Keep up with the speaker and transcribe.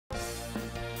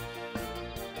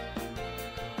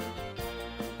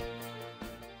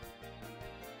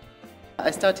I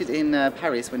started in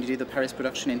Paris when we did the Paris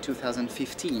production in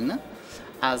 2015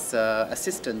 as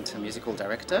assistant musical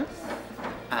director,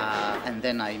 and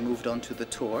then I moved on to the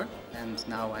tour, and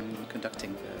now I'm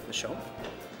conducting the show.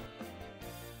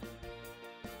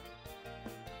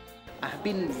 I have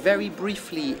been very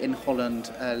briefly in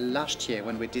Holland last year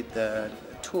when we did the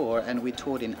tour, and we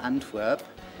toured in Antwerp,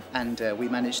 and we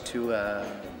managed to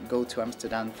go to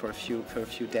Amsterdam for a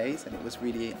few days, and it was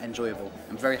really enjoyable.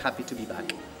 I'm very happy to be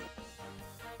back.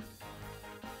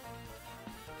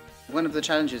 One of the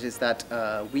challenges is that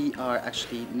we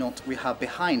are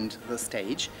behind the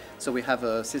stage, so we have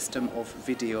a system of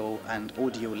video and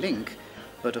audio link,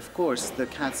 but of course the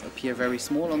cats appear very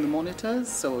small on the monitors,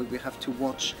 so we have to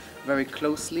watch very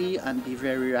closely and be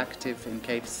very reactive in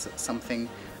case something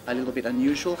a little bit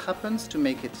unusual happens, to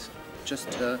make it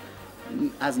just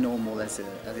as normal as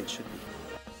it should be.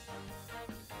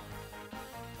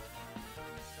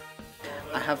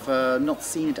 I have not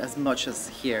seen it as much as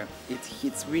here.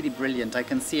 It's really brilliant. I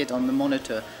can see it on the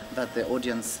monitor that the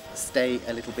audience stay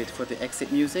a little bit for the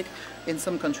exit music. In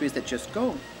some countries they just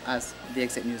go, as the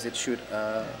exit music should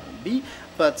be,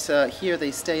 but here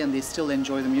they stay and they still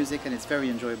enjoy the music, and it's very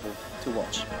enjoyable to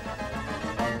watch.